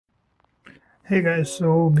Hey guys,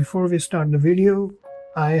 so before we start the video,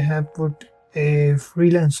 I have put a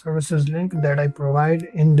freelance services link that I provide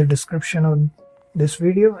in the description of this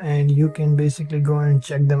video, and you can basically go and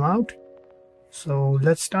check them out. So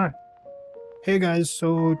let's start. Hey guys,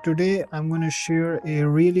 so today I'm going to share a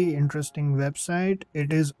really interesting website.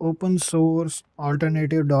 It is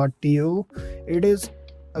opensourcealternative.to. It is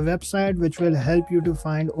a website which will help you to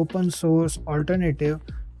find open source alternative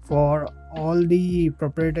for all the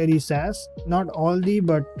proprietary Saas, not all the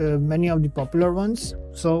but many of the popular ones.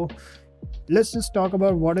 So let's just talk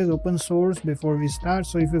about what is open source before we start.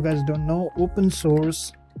 So if you guys don't know, open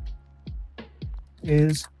source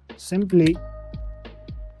is simply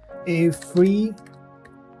a free,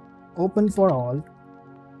 open for all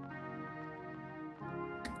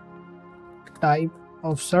type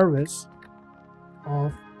of service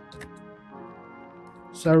or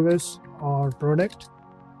product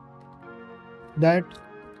that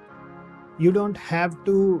you don't have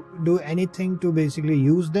to do anything to basically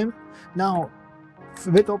use them. Now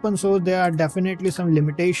with open source there are definitely some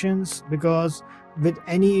limitations, because with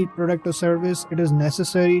any product or service it is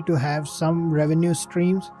necessary to have some revenue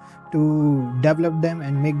streams to develop them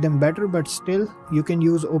and make them better, but still you can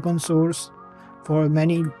use open source for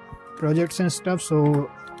many projects and stuff. So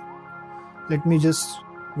let me just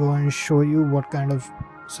go and show you what kind of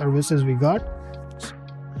services we got.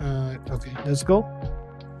 Okay, let's go.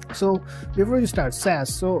 So before you start,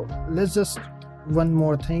 Saas, so let's just one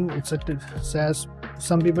more thing. It's a Saas.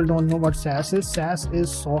 Some people don't know what Saas is. Saas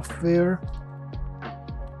is software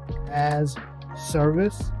as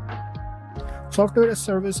service. Software as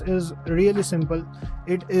service is really simple.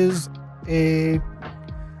 It is a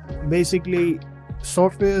basically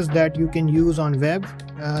softwares that you can use on web.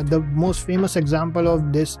 The most famous example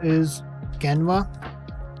of this is Canva.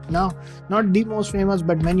 Now, not the most famous,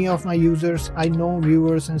 but many of my users, I know,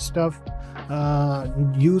 viewers and stuff,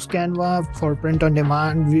 use Canva for print on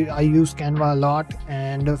demand. I use Canva a lot,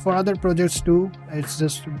 and for other projects too. It's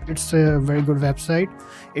a very good website.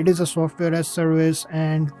 It is a software as service,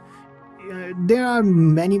 and there are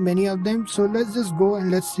many of them. So let's just go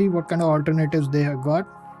and let's see what kind of alternatives they have got.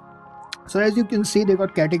 So as you can see, they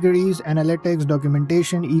got categories, analytics,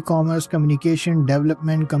 documentation, e-commerce, communication,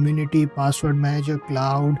 development, community, password manager,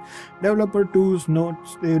 cloud, developer tools,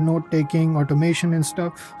 notes, note taking, automation and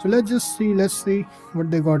stuff. So let's see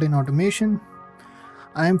what they got in automation.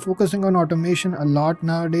 I am focusing on automation a lot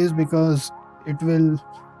nowadays because it is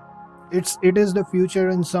the future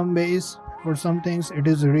in some ways. For some things it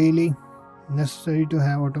is really necessary to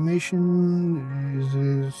have automation.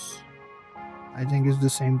 I think it's the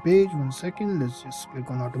same page. One second, let's just click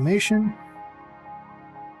on automation.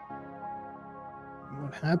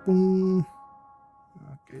 What happened?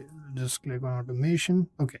 Okay, just click on automation.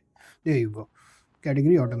 Okay, there you go.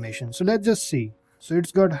 Category automation. So let's just see. So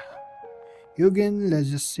it's got Hugin.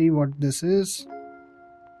 Let's just see what this is.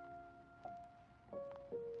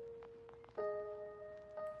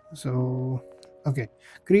 So okay,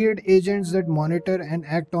 create agents that monitor and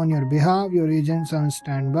act on your behalf. Your agents are on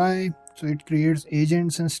standby. So it creates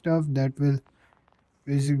agents and stuff that will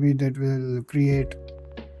create.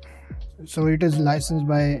 So it is licensed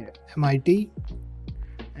by MIT,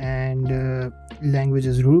 and language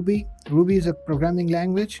is Ruby. Ruby is a programming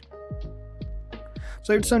language.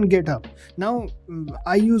 So it's on GitHub. Now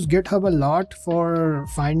I use GitHub a lot for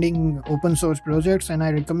finding open source projects, and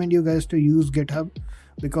I recommend you guys to use GitHub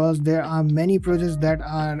because there are many projects that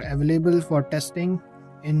are available for testing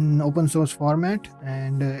in open source format,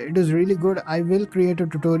 and it is really good. I will create a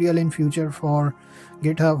tutorial in future for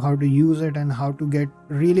GitHub, how to use it and how to get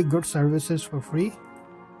really good services for free.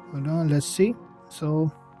 Hold on, let's see.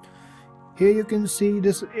 So here you can see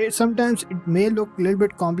this. Sometimes it may look a little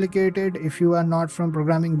bit complicated if you are not from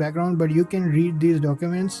programming background, but you can read these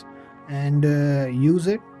documents and use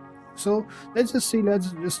it. So let's just see.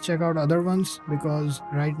 Let's just check out other ones, because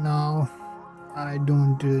right now I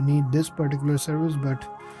don't need this particular service, but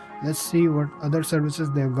let's see what other services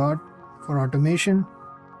they've got for automation.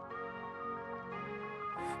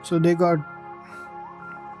 So they got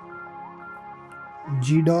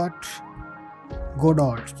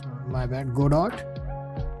Godot. My bad, Godot.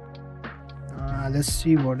 Let's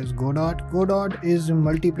see what is Godot. Godot is a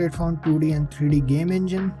multi-platform 2D and 3D game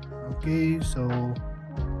engine. Okay, so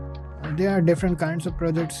there are different kinds of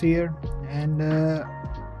projects here, and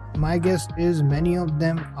my guess is many of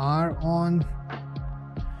them are on.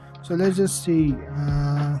 So let's just see.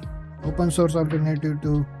 Open source alternative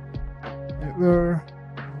to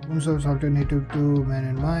Man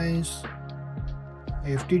and Mice,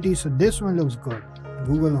 AFTT. So this one looks good.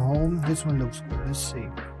 Google Home, this one looks good. Let's see.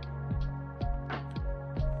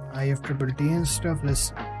 IFTTT and stuff.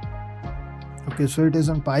 Let's okay, so it is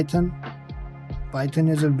on Python. Python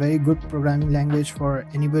is a very good programming language for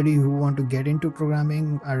anybody who want to get into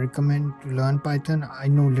programming. I recommend to learn Python. I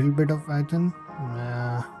know a little bit of Python.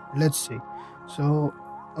 Let's see. So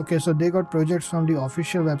okay, so they got projects from the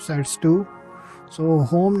official websites too. So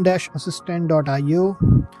home-assistant.io,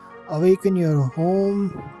 awaken your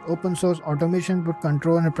home, open source automation, put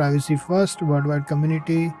control and privacy first, worldwide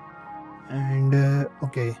community. And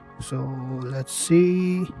okay, so let's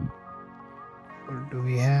see, what do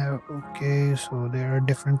we have? Okay, so there are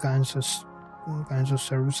different kinds of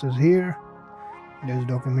services here. There's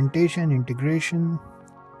documentation, integration.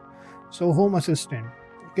 So home assistant,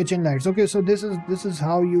 kitchen lights. Okay, so this is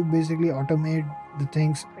how you basically automate the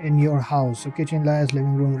things in your house. So kitchen lights,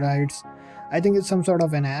 living room lights. I think it's some sort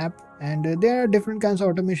of an app, and there are different kinds of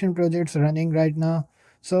automation projects running right now.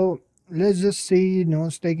 So let's just see,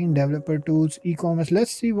 staking developer tools, e-commerce.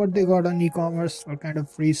 Let's see what they got on e-commerce, what kind of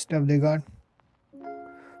free stuff they got.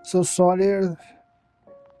 So Sailor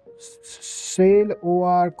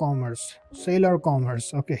commerce,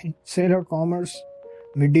 okay, Sailor commerce,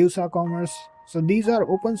 Medusa commerce. So these are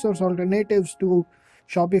open source alternatives to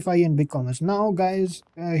Shopify and BigCommerce. Now guys,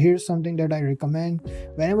 here's something that I recommend.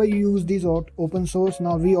 Whenever you use these open source,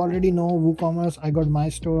 now we already know WooCommerce. I got my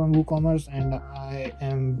store on WooCommerce and I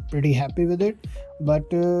am pretty happy with it. But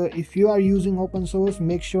if you are using open source,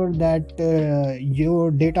 make sure that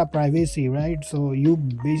your data privacy, right? So you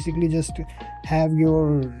basically just have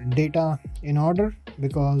your data in order,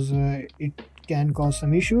 because it can cause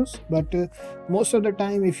some issues. But most of the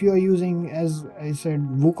time, if you are using, as I said,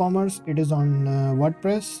 WooCommerce, it is on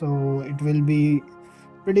WordPress, so it will be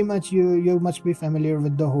pretty much, you must be familiar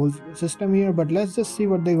with the whole system here. But let's just see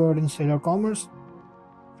what they got in Sailor commerce.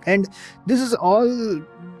 And this is all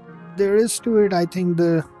there is to it. I think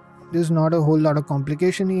there's not a whole lot of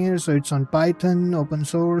complication here. So it's on Python, open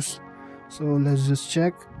source. So let's just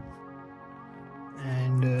check,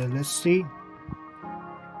 and let's see.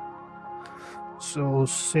 So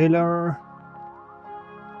Sailor,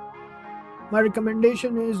 my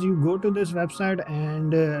recommendation is you go to this website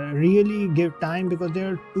and really give time, because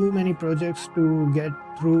there are too many projects to get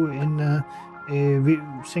through in a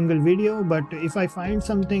single video. But if I find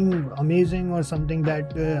something amazing or something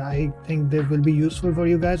that I think that will be useful for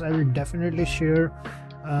you guys, I will definitely share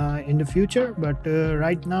in the future. But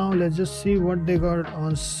right now, let's just see what they got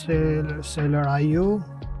on Sailor.io,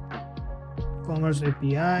 Commerce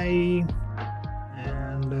API.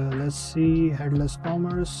 Let's see, headless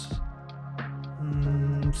commerce,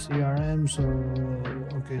 CRM. So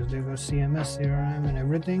okay, so they got CMS, CRM, and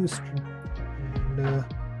everything. And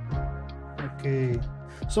okay,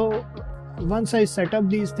 so once I set up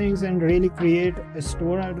these things and really create a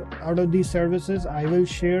store out of these services, I will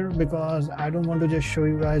share, because I don't want to just show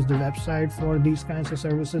you guys the website for these kinds of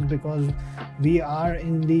services, because we are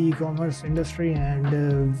in the e-commerce industry,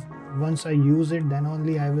 and once I use it, then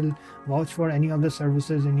only I will vouch for any of the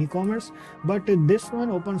services in e-commerce. But this one,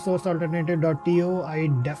 open source alternative.to, I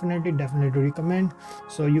definitely recommend.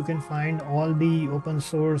 So you can find all the open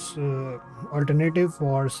source alternative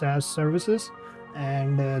for SaaS services.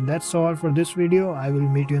 And that's all for this video. I will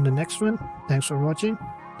meet you in the next one. Thanks for watching.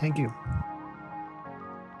 Thank you.